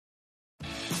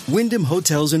Wyndham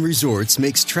Hotels and Resorts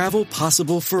makes travel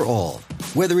possible for all.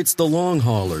 Whether it's the long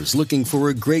haulers looking for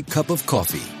a great cup of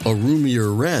coffee, a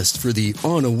roomier rest for the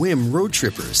on-a-whim road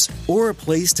trippers, or a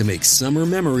place to make summer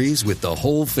memories with the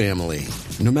whole family.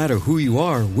 No matter who you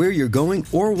are, where you're going,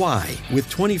 or why, with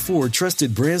 24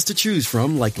 trusted brands to choose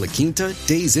from like La Quinta,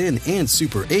 Days Inn, and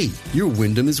Super 8, your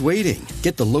Wyndham is waiting.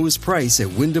 Get the lowest price at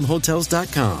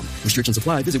WyndhamHotels.com. Restrictions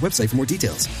apply. Visit website for more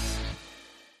details.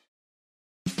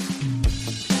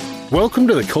 Welcome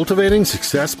to the Cultivating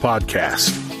Success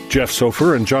Podcast. Jeff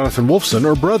Sofer and Jonathan Wolfson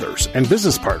are brothers and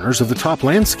business partners of the top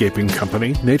landscaping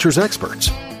company, Nature's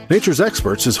Experts. Nature's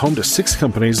Experts is home to 6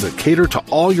 companies that cater to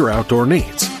all your outdoor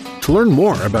needs. To learn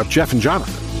more about Jeff and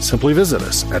Jonathan, simply visit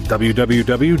us at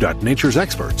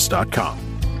www.naturesexperts.com.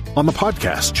 On the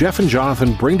podcast, Jeff and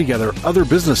Jonathan bring together other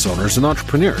business owners and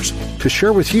entrepreneurs to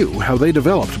share with you how they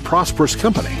developed a prosperous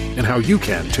company and how you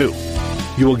can too.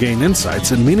 You will gain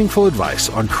insights and meaningful advice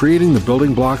on creating the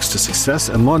building blocks to success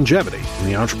and longevity in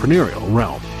the entrepreneurial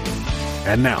realm.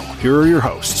 And now, here are your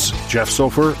hosts, Jeff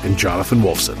Sofer and Jonathan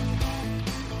Wolfson.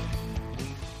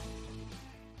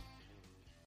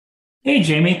 Hey,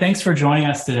 Jamie, thanks for joining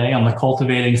us today on the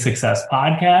Cultivating Success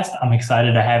podcast. I'm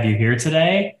excited to have you here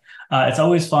today. It's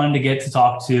always fun to get to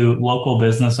talk to local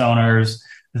business owners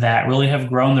that really have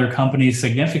grown their companies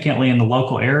significantly in the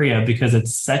local area, because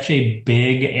it's such a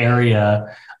big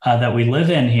area that we live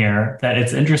in here, that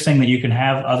it's interesting that you can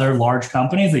have other large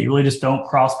companies that you really just don't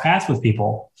cross paths with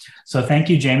people. So thank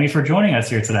you, Jamie, for joining us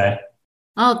here today.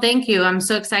 Oh, thank you. I'm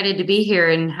so excited to be here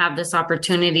and have this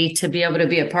opportunity to be able to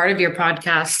be a part of your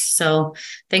podcast. So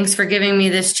thanks for giving me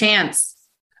this chance.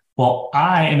 Well,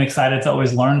 I am excited to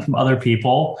always learn from other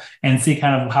people and see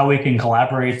kind of how we can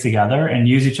collaborate together and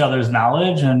use each other's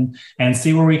knowledge and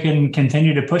see where we can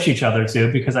continue to push each other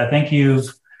to, because I think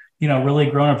you've,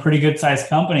 really grown a pretty good sized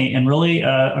company in really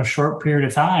a short period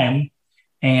of time.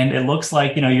 And it looks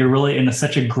like, you're really in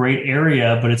such a great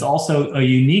area, but it's also a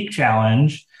unique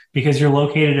challenge because you're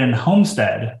located in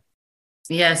Homestead.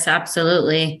 Yes,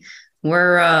 absolutely.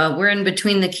 We're in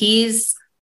between the Keys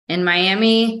in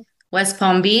Miami, West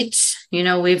Palm Beach.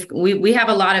 We have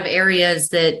a lot of areas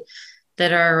that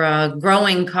are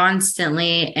growing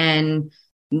constantly, and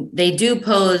they do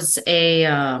pose a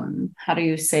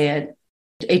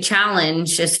a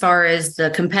challenge as far as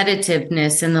the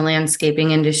competitiveness in the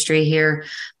landscaping industry here,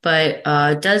 but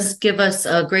does give us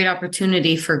a great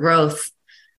opportunity for growth.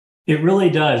 It really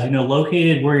does.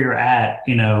 Located where you're at,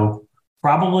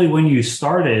 probably when you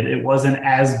started, it wasn't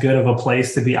as good of a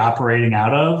place to be operating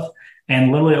out of.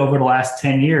 And literally over the last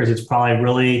 10 years, it's probably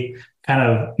really kind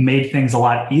of made things a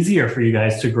lot easier for you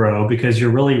guys to grow, because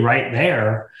you're really right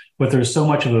there, but there's so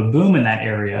much of a boom in that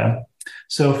area.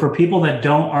 So for people that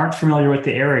aren't familiar with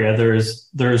the area,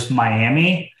 there's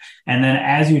Miami. And then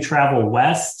as you travel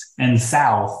west and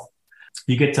south,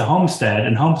 you get to Homestead,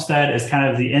 and Homestead is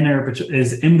kind of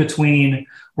is in between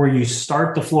where you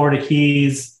start the Florida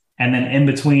Keys and then in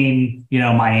between,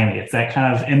 Miami. It's that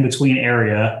kind of in between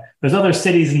area. There's other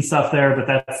cities and stuff there, but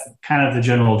that's kind of the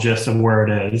general gist of where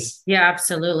it is. Yeah,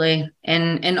 absolutely.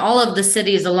 And all of the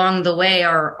cities along the way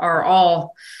are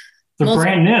all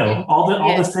brand new.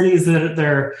 All the cities that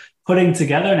they're putting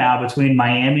together now between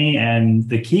Miami and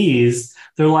the Keys,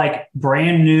 they're like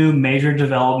brand new, major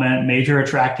development, major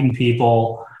attracting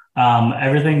people.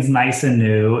 Everything's nice and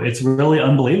new. It's really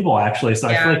unbelievable, actually. So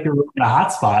I feel like you're in a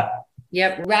hot spot.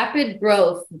 Yep. Rapid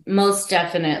growth, most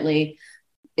definitely.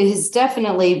 It has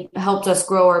definitely helped us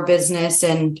grow our business,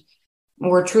 and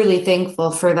we're truly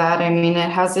thankful for that. I mean, it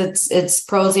has its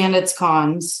pros and its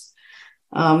cons.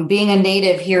 Being a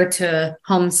native here to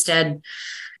Homestead,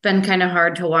 been kind of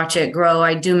hard to watch it grow.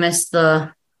 I do miss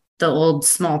the old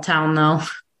small town, though.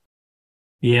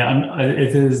 Yeah,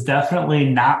 it is definitely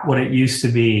not what it used to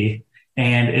be.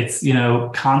 And it's,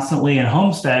 constantly in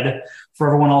Homestead. For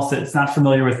everyone else that's not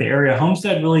familiar with the area,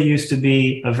 Homestead really used to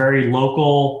be a very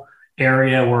local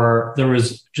area where there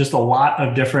was just a lot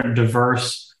of different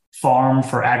diverse farm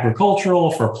for agricultural,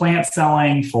 for plant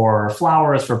selling, for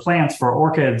flowers, for plants, for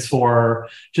orchids, for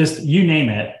just you name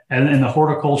it. And in the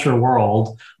horticulture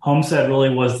world, Homestead really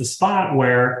was the spot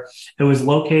where it was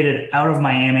located out of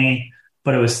Miami,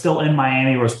 but it was still in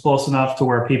Miami. It was close enough to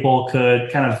where people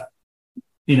could kind of,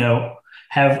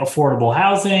 have affordable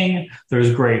housing.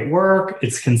 There's great work.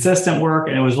 It's consistent work.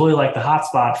 And it was really like the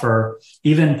hotspot for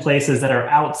even places that are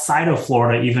outside of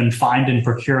Florida, even find and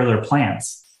procure their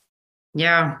plants.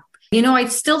 Yeah. I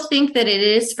still think that it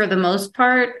is for the most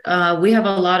part. We have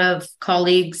a lot of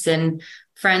colleagues and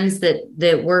friends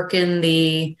that work in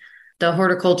the the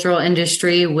horticultural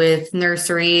industry with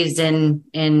nurseries and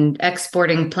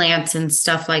exporting plants and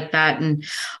stuff like that. And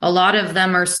a lot of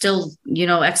them are still,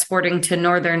 exporting to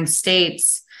northern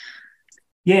states.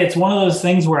 Yeah, it's one of those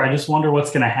things where I just wonder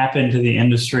what's going to happen to the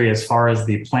industry as far as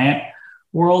the plant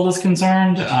world is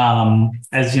concerned.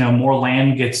 As more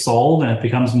land gets sold and it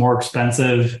becomes more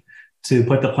expensive to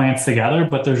put the plants together,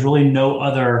 but there's really no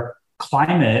other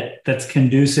climate that's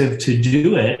conducive to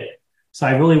do it. So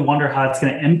I really wonder how it's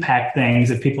going to impact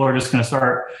things if people are just going to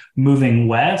start moving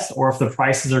west, or if the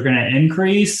prices are going to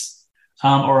increase,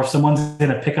 or if someone's going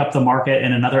to pick up the market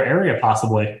in another area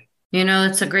possibly.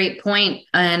 It's a great point.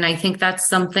 And I think that's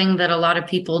something that a lot of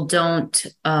people don't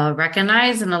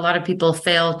recognize, and a lot of people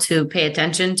fail to pay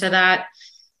attention to that.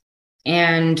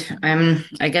 And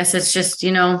I guess it's just,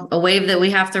 a wave that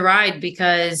we have to ride,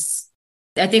 because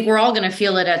I think we're all going to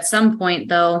feel it at some point,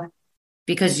 though,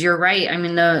 because you're right. I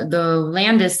mean, the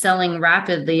land is selling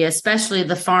rapidly, especially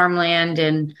the farmland,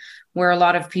 and where a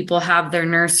lot of people have their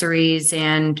nurseries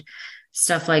and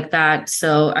stuff like that.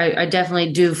 So I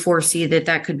definitely do foresee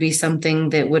that could be something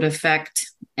that would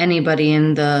affect anybody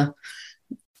in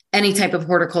any type of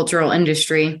horticultural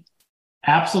industry.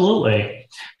 Absolutely.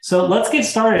 So let's get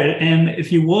started. And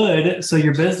if you would, so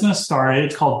your business started,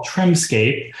 it's called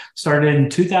Trimscape, started in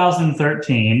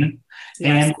 2013.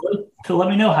 Yes. And to let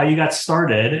me know how you got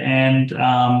started and,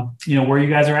 where you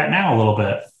guys are at now a little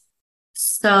bit.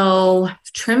 So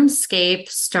Trimscape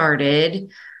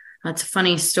started, that's a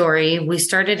funny story. We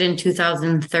started in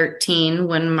 2013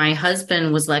 when my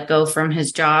husband was let go from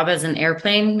his job as an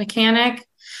airplane mechanic.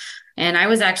 And I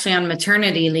was actually on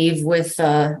maternity leave with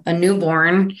a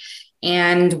newborn.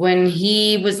 And when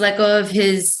he was let go of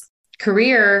his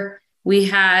career, we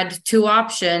had two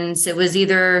options. It was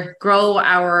either grow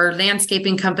our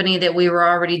landscaping company that we were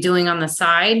already doing on the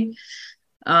side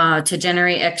to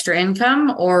generate extra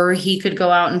income, or he could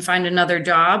go out and find another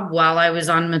job while I was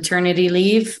on maternity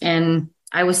leave. And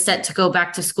I was set to go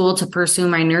back to school to pursue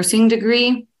my nursing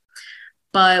degree.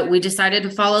 But we decided to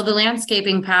follow the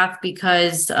landscaping path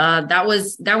because that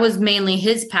was mainly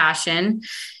his passion.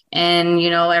 And,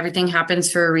 everything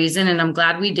happens for a reason. And I'm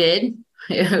glad we did.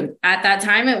 At that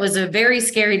time, it was a very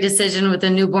scary decision with a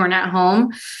newborn at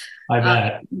home. I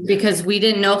bet. Because we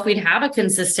didn't know if we'd have a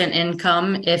consistent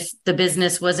income, if the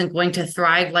business wasn't going to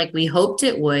thrive like we hoped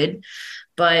it would.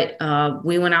 But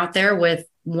we went out there with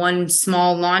one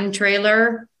small lawn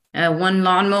trailer, one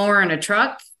lawnmower, and a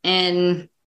truck, and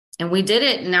we did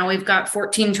it. Now we've got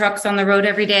 14 trucks on the road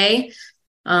every day,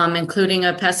 including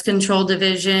a pest control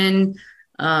division,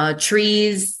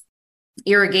 trees,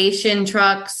 irrigation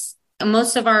trucks.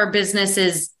 Most of our business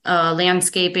is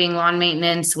landscaping, lawn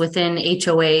maintenance within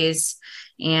HOAs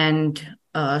and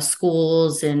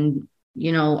schools and,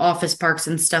 office parks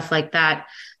and stuff like that.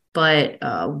 But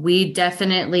we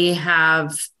definitely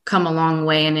have come a long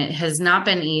way, and it has not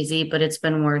been easy, but it's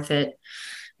been worth it.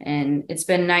 And it's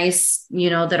been nice,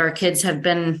 that our kids have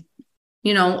been,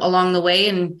 along the way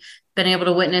and been able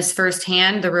to witness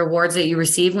firsthand the rewards that you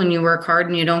receive when you work hard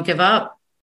and you don't give up.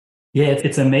 Yeah,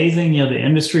 it's amazing. The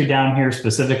industry down here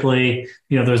specifically,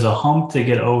 there's a hump to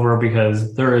get over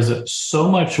because there is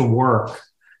so much work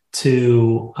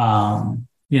to,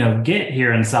 get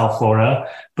here in South Florida,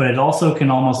 but it also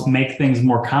can almost make things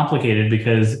more complicated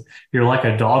because you're like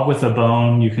a dog with a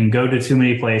bone. You can go to too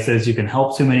many places. You can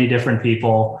help too many different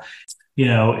people.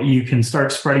 You can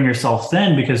start spreading yourself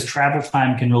thin because travel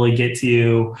time can really get to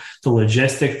you. The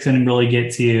logistics can really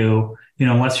get to you,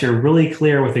 unless you're really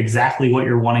clear with exactly what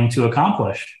you're wanting to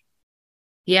accomplish.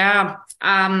 Yeah.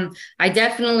 I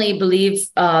definitely believe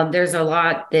there's a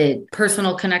lot that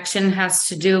personal connection has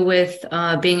to do with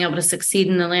being able to succeed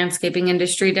in the landscaping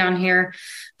industry down here,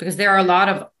 because there are a lot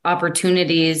of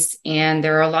opportunities and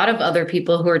there are a lot of other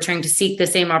people who are trying to seek the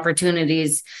same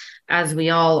opportunities as we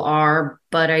all are.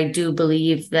 But I do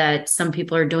believe that some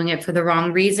people are doing it for the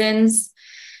wrong reasons.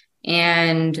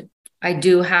 And I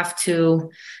do have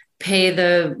to pay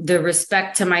the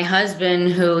respect to my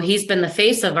husband, who he's been the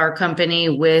face of our company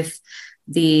with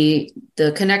the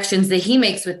connections that he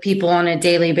makes with people on a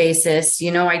daily basis.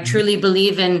 I truly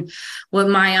believe in what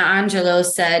Maya Angelou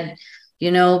said.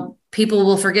 People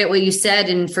will forget what you said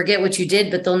and forget what you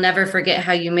did, but they'll never forget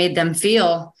how you made them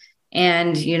feel.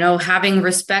 And, having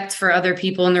respect for other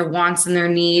people and their wants and their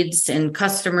needs and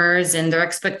customers and their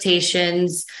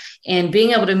expectations, and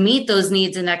being able to meet those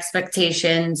needs and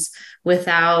expectations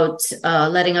without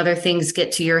letting other things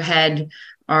get to your head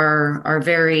are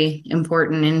very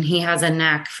important. And he has a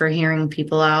knack for hearing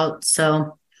people out.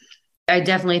 So I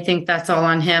definitely think that's all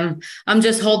on him. I'm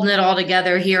just holding it all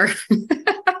together here.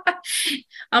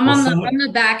 I'm on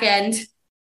the back end.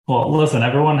 Well, listen,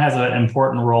 everyone has an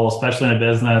important role, especially in a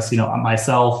business.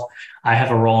 Myself, I have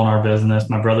a role in our business.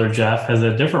 My brother Jeff has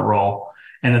a different role.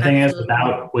 And the thing is,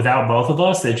 Absolutely. without both of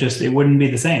us, it wouldn't be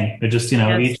the same. It just,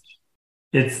 Yes.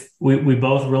 each we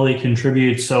both really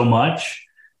contribute so much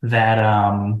that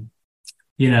I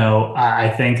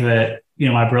think that,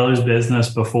 my brother's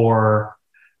business before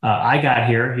I got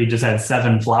here, he just had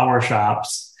 7 flower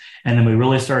shops. And then we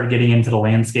really started getting into the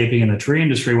landscaping and the tree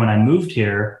industry when I moved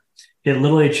here. It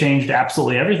literally changed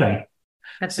absolutely everything.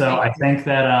 That's So I amazing. think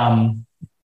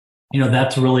that,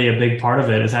 that's really a big part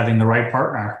of it, is having the right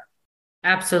partner.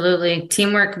 Absolutely.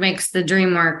 Teamwork makes the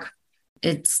dream work.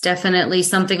 It's definitely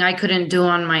something I couldn't do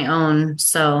on my own.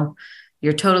 So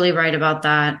you're totally right about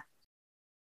that.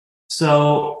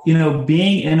 So,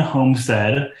 being in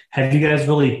Homestead, have you guys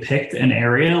really picked an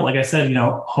area? Like I said,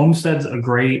 Homestead's a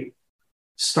great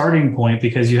starting point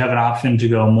because you have an option to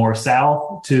go more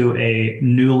south to a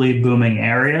newly booming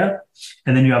area.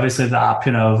 And then you obviously have the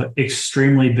option of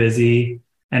extremely busy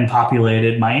and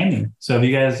populated Miami. So have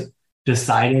you guys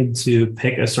decided to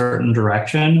pick a certain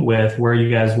direction with where you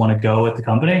guys want to go with the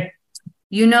company?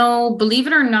 Believe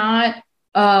it or not,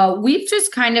 we've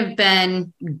just kind of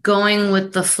been going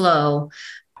with the flow.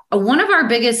 One of our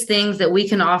biggest things that we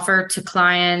can offer to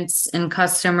clients and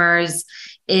customers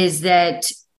is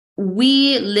that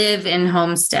we live in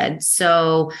Homestead.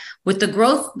 So with the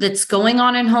growth that's going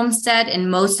on in Homestead,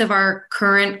 and most of our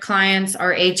current clients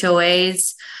are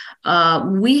HOAs,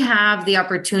 we have the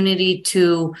opportunity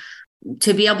to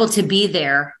be able to be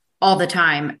there all the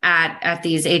time at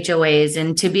these HOAs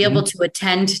and to be able to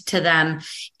attend to them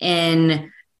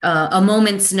in a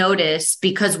moment's notice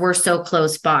because we're so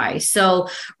close by. So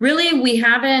really, we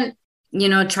haven't,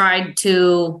 tried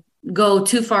to go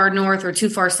too far north or too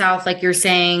far south, like you're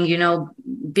saying,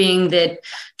 being that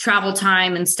travel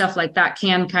time and stuff like that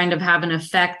can kind of have an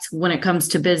effect when it comes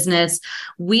to business.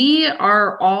 We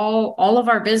are all of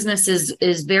our business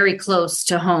is very close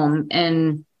to home.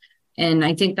 And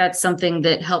I think that's something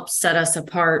that helps set us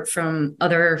apart from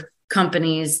other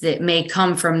companies that may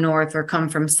come from north or come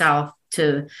from south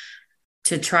to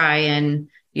try and,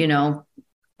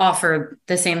 offer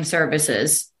the same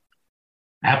services.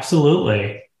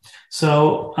 Absolutely.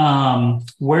 So,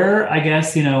 where I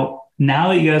guess, now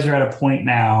that you guys are at a point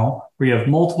now where you have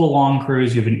multiple lawn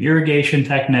crews, you have an irrigation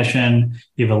technician,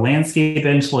 you have a landscape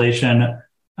installation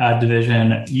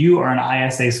division, you are an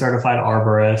ISA certified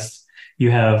arborist,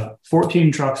 you have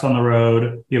 14 trucks on the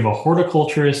road, you have a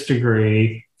horticulturist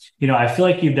degree. I feel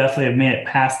like you definitely have made it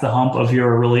past the hump of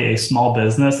you're really a small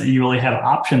business and you really have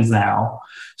options now.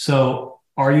 So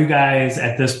are you guys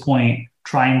at this point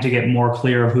trying to get more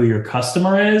clear of who your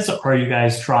customer is? Or are you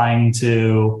guys trying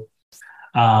to,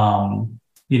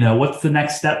 what's the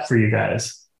next step for you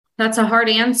guys? That's a hard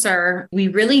answer. We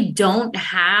really don't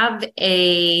have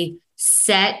a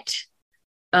set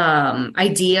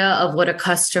idea of what a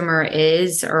customer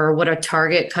is or what a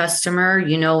target customer.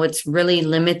 It's really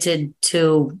limited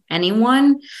to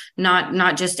anyone,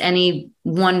 not just any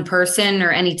one person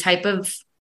or any type of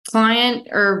client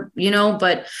or,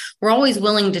 but we're always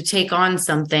willing to take on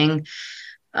something,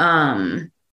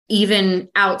 even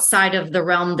outside of the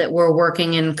realm that we're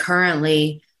working in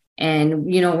currently. And,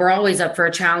 we're always up for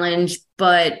a challenge,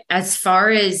 but as far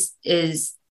as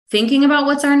is thinking about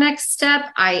what's our next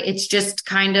step, it's just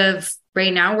kind of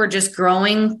right now we're just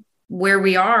growing where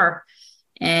we are.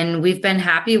 And we've been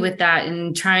happy with that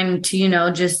and trying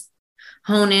to, just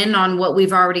hone in on what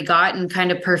we've already got and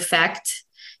kind of perfect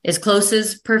as close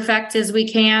as perfect as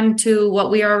we can to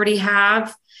what we already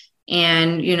have.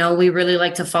 And, we really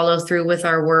like to follow through with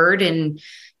our word. And,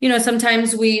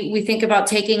 sometimes we think about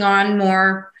taking on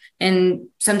more. And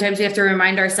sometimes we have to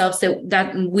remind ourselves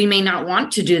that we may not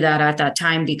want to do that at that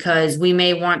time because we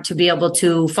may want to be able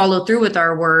to follow through with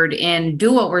our word and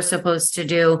do what we're supposed to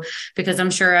do. Because I'm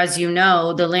sure, as you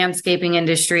know, the landscaping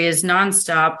industry is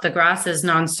nonstop. The grass is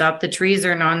nonstop. The trees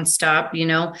are nonstop,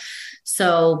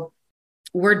 So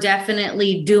we're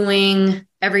definitely doing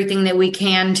everything that we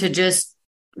can to just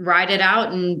ride it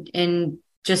out and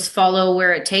just follow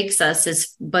where it takes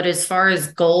us. But as far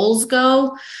as goals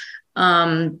go,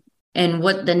 and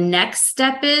what the next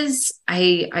step is,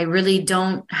 I really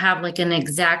don't have like an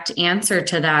exact answer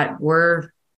to that.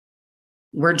 We're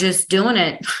just doing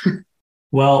it.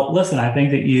 Well, listen, I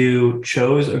think that you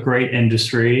chose a great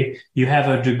industry. You have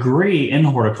a degree in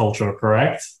horticulture,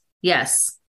 correct?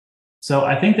 Yes. So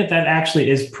I think that actually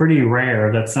is pretty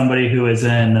rare that somebody who is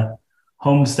in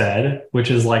Homestead,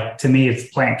 which is like, to me, it's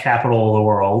plant capital of the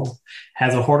world,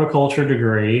 has a horticulture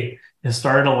degree, has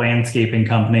started a landscaping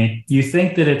company. You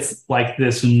think that it's like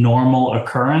this normal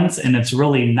occurrence, and it's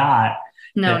really not.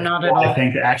 No, not at all. I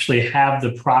think to actually have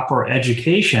the proper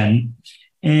education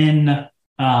in,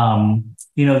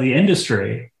 the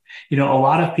industry. A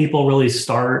lot of people really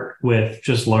start with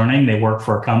just learning. They work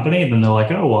for a company, then they're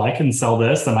like, oh, well, I can sell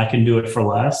this and I can do it for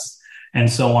less, and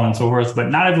so on and so forth. But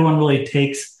not everyone really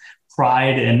takes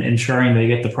pride in ensuring they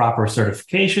get the proper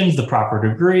certifications, the proper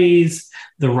degrees,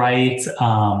 the right,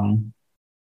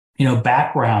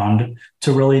 background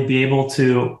to really be able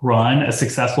to run a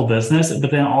successful business, but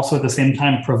then also at the same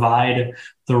time provide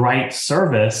the right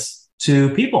service to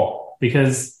people.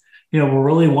 Because, we're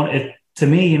really to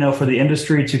me, for the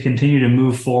industry to continue to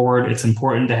move forward, it's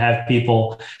important to have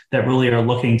people that really are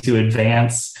looking to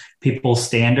advance people's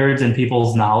standards and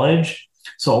people's knowledge.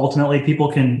 So ultimately,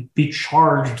 people can be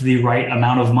charged the right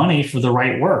amount of money for the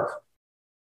right work.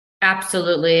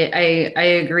 Absolutely. I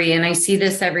agree. And I see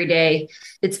this every day.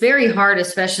 It's very hard,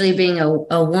 especially being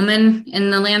a woman in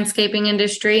the landscaping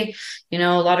industry. A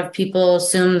lot of people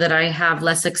assume that I have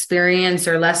less experience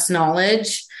or less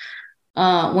knowledge,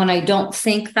 when I don't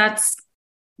think that's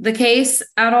the case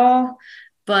at all.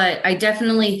 But I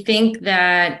definitely think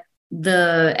that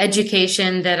the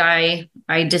education that I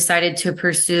decided to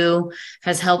pursue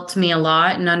has helped me a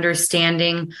lot in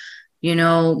understanding,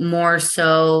 more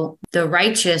so the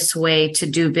righteous way to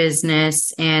do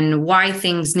business and why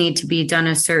things need to be done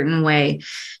a certain way.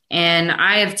 And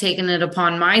I have taken it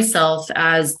upon myself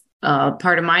as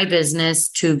part of my business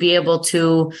to be able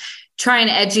to try and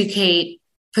educate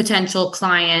potential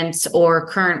clients or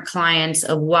current clients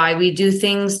of why we do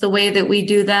things the way that we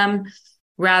do them,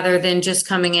 rather than just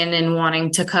coming in and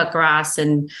wanting to cut grass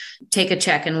and take a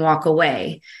check and walk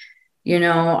away.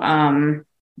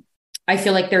 I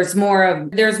feel like there's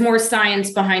more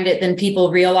science behind it than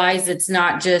people realize. It's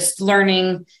not just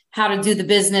learning how to do the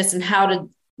business and how to,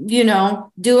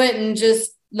 do it and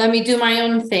just let me do my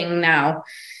own thing now.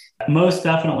 Most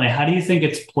definitely. How do you think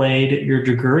it's played, your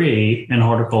degree in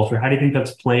horticulture? How do you think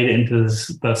that's played into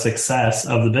the success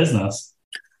of the business?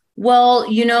 Well,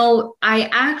 I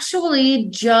actually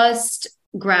just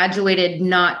graduated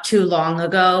not too long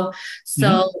ago.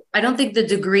 So I don't think the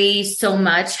degree so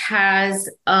much has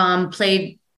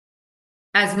played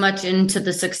as much into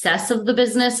the success of the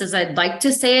business as I'd like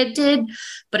to say it did,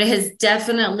 but it has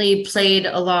definitely played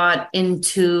a lot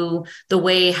into the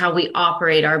way how we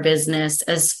operate our business,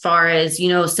 as far as,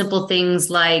 simple things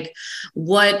like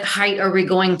what height are we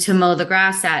going to mow the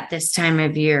grass at this time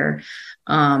of year?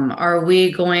 Are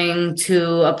we going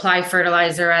to apply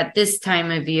fertilizer at this time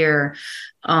of year?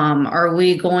 Are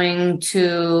we going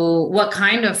to, what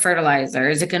kind of fertilizer?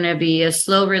 Is it going to be a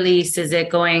slow release? Is it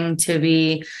going to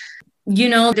be,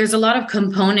 there's a lot of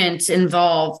components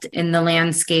involved in the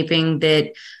landscaping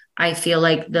that I feel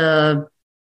like the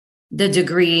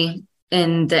degree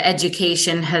and the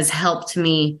education has helped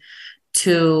me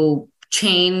to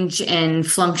change and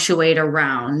fluctuate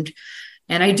around.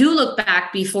 And I do look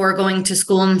back before going to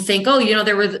school and think,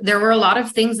 there were a lot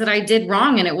of things that I did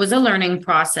wrong, and it was a learning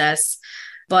process.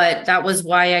 But that was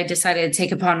why I decided to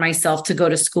take upon myself to go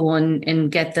to school and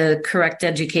get the correct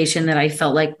education that I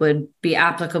felt like would be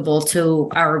applicable to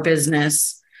our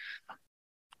business.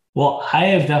 Well, I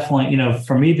have definitely,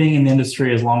 for me being in the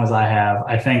industry as long as I have,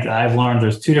 I think I've learned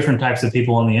there's two different types of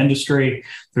people in the industry.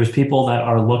 There's people that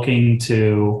are looking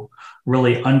to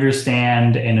really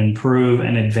understand and improve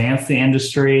and advance the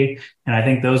industry. And I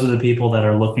think those are the people that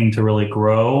are looking to really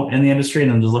grow in the industry.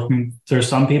 And then there's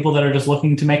some people that are just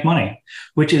looking to make money,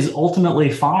 which is ultimately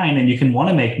fine. And you can want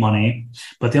to make money,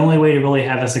 but the only way to really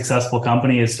have a successful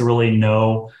company is to really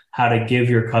know how to give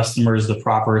your customers the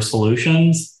proper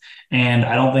solutions. And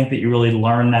I don't think that you really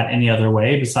learn that any other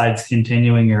way besides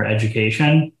continuing your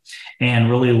education and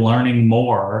really learning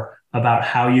more about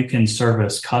how you can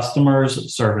service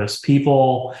customers, service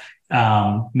people,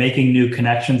 making new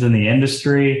connections in the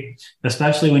industry,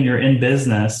 especially when you're in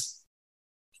business.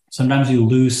 Sometimes you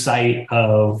lose sight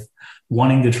of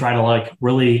wanting to try to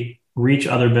really reach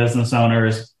other business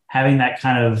owners, having that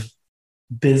kind of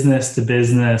business to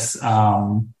business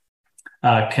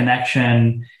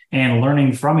connection and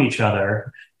learning from each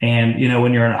other. And,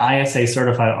 when you're an ISA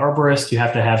certified arborist, you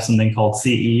have to have something called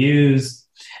CEUs.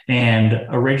 And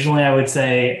originally I would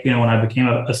say, when I became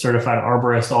a certified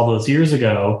arborist all those years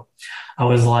ago, I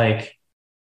was like,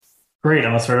 great,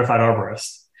 I'm a certified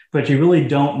arborist, but you really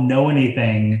don't know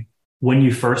anything when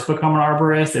you first become an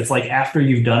arborist. It's like after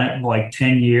you've done it for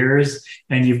 10 years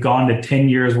and you've gone to 10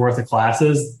 years worth of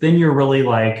classes, then you're really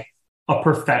like a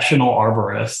professional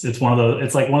arborist. It's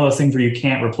like one of those things where you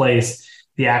can't replace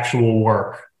the actual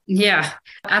work. Yeah,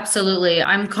 absolutely.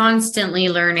 I'm constantly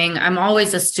learning. I'm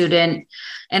always a student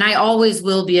and I always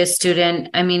will be a student.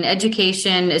 I mean,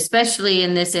 education, especially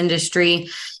in this industry,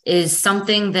 is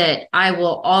something that I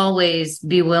will always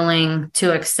be willing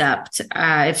to accept.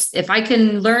 If I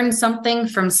can learn something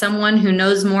from someone who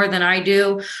knows more than I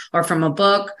do, or from a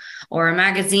book or a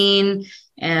magazine,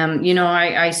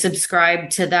 I subscribe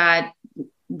to that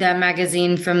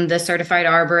magazine from the Certified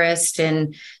Arborist,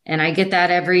 and I get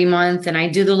that every month, and I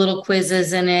do the little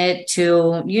quizzes in it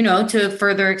to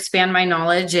further expand my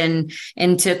knowledge and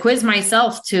to quiz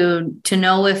myself to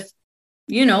know if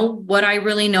what I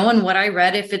really know and what I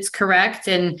read, if it's correct,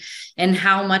 and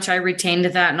how much I retained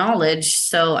that knowledge.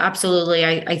 So absolutely,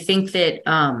 I think that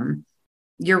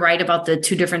you're right about the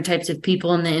two different types of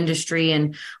people in the industry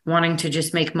and wanting to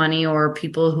just make money, or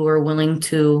people who are willing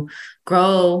to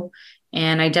grow.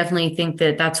 And I definitely think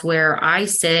that that's where I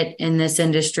sit in this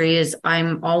industry, is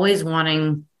I'm always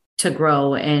wanting to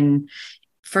grow and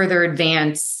further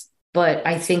advance. But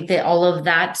I think that all of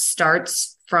that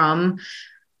starts from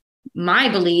my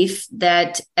belief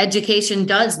that education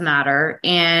does matter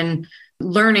and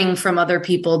learning from other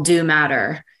people do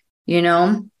matter,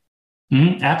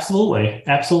 Absolutely.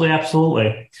 Absolutely.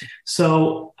 Absolutely.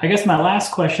 So I guess my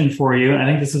last question for you, and I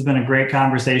think this has been a great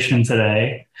conversation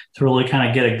today to really kind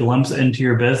of get a glimpse into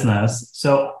your business.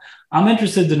 So I'm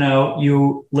interested to know,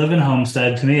 you live in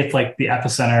Homestead. To me, it's like the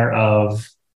epicenter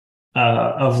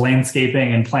of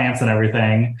landscaping and plants and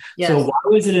everything. Yes. So why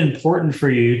was it important for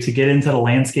you to get into the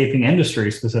landscaping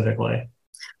industry specifically?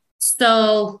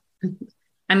 So,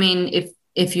 I mean,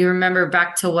 if you remember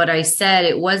back to what I said,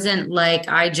 it wasn't like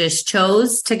I just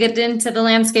chose to get into the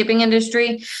landscaping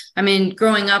industry. I mean,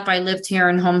 growing up, I lived here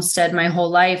in Homestead my whole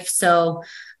life. So,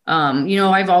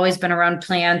 I've always been around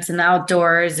plants and the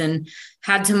outdoors, and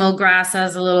had to mow grass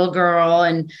as a little girl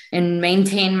and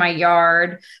maintain my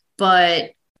yard.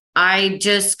 But I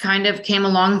just kind of came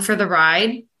along for the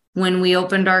ride when we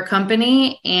opened our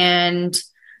company, and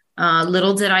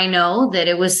little did I know that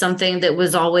it was something that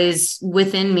was always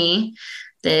within me,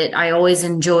 that I always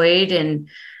enjoyed.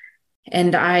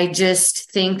 And I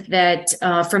just think that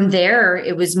from there,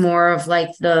 it was more of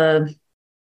like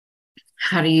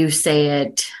how do you say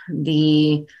it?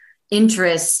 The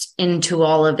interest into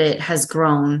all of it has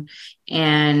grown.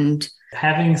 And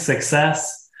having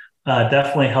success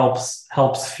definitely helps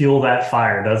fuel that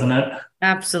fire, doesn't it?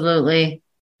 Absolutely.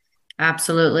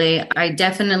 Absolutely. I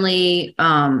definitely,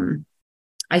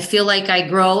 I feel like I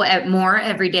grow more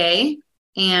every day,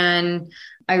 and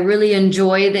I really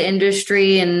enjoy the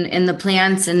industry and the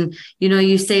plants. And,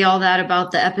 you say all that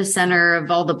about the epicenter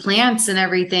of all the plants and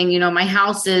everything. My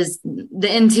house is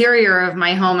the interior of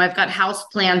my home. I've got house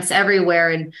plants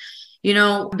everywhere. And,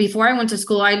 before I went to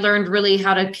school, I learned really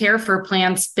how to care for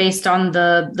plants based on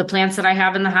the plants that I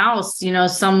have in the house.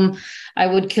 Some I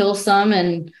would kill some,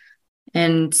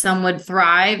 and some would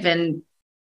thrive, and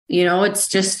it's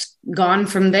just gone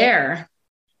from there.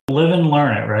 Live and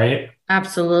learn it, right?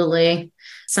 Absolutely.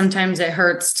 Sometimes it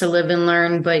hurts to live and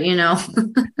learn, but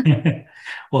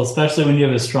well, especially when you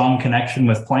have a strong connection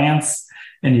with plants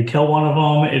and you kill one of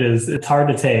them, it's hard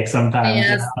to take sometimes.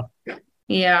 Yes.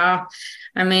 Yeah.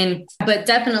 I mean, but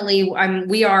definitely I've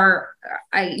never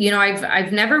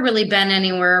really been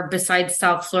anywhere besides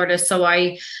South Florida. So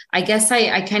I guess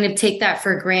I kind of take that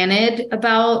for granted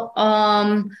about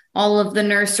all of the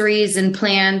nurseries and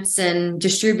plants and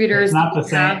distributors. It's not the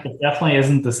same. It definitely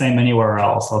isn't the same anywhere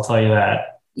else. I'll tell you that.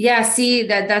 Yeah. See,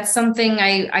 that's something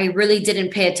I really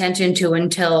didn't pay attention to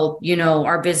until,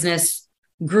 our business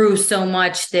grew so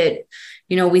much that,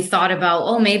 we thought about,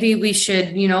 oh, maybe we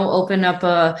should, open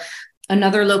up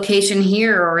another location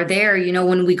here or there.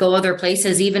 When we go other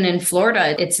places, even in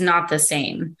Florida, it's not the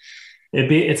same.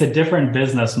 It's a different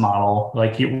business model.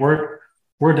 Like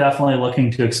we're definitely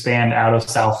looking to expand out of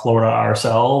South Florida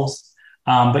ourselves.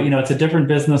 But it's a different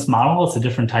business model. It's a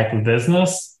different type of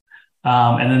business.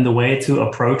 And then the way to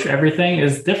approach everything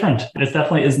is different. It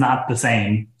definitely is not the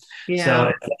same. Yeah. So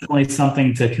it's definitely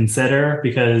something to consider,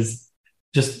 because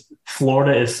just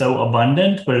Florida is so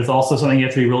abundant, but it's also something you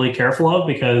have to be really careful of,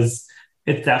 because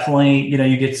it's definitely,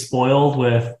 you get spoiled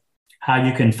with how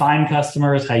you can find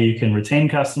customers, how you can retain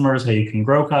customers, how you can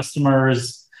grow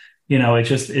customers.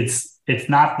 It's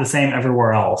not the same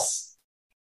everywhere else.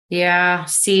 Yeah.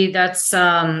 See, that's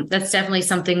definitely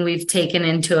something we've taken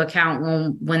into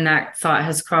account when that thought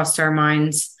has crossed our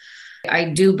minds. I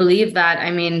do believe that. I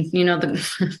mean,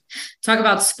 talk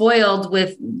about spoiled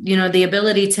with, the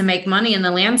ability to make money in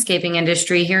the landscaping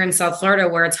industry here in South Florida,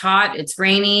 where it's hot, it's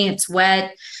rainy, it's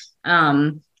wet.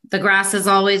 The grass is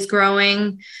always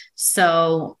growing.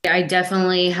 So I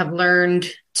definitely have learned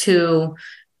to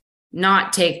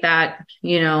not take that,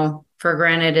 for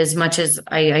granted as much as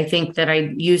I think that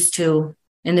I used to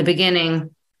in the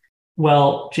beginning.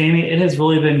 Well, Jamie, it has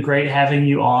really been great having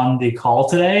you on the call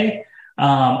today.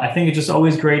 I think it's just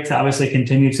always great to obviously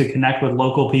continue to connect with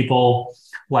local people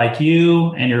like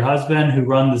you and your husband who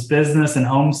run this business in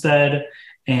Homestead,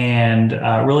 and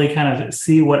really kind of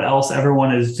see what else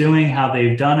everyone is doing, how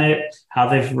they've done it, how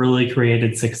they've really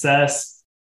created success.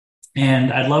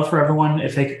 And I'd love for everyone,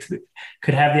 if they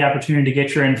could have the opportunity to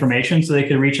get your information so they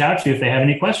could reach out to you if they have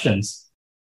any questions.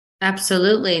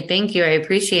 Absolutely. Thank you. I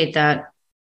appreciate that.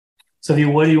 So if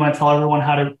you would, you want to tell everyone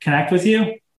how to connect with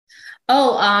you?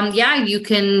 Yeah, you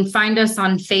can find us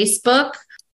on Facebook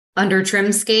under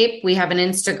Trimscape. We have an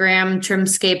Instagram,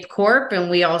 Trimscape Corp, and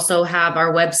we also have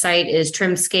our website is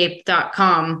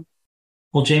trimscape.com.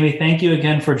 Well, Jamie, thank you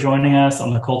again for joining us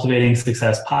on the Cultivating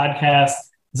Success podcast.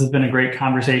 This has been a great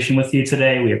conversation with you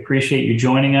today. We appreciate you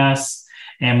joining us,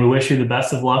 and we wish you the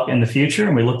best of luck in the future.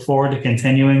 And we look forward to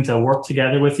continuing to work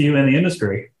together with you in the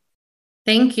industry.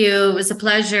 Thank you. It was a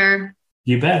pleasure.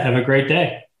 You bet. Have a great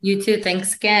day. You too.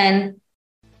 Thanks again.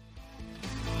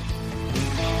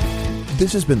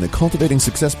 This has been the Cultivating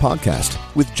Success podcast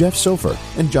with Jeff Sofer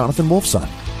and Jonathan Wolfson.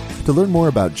 To learn more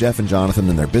about Jeff and Jonathan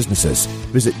and their businesses,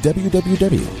 visit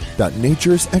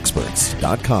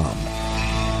www.naturesexperts.com.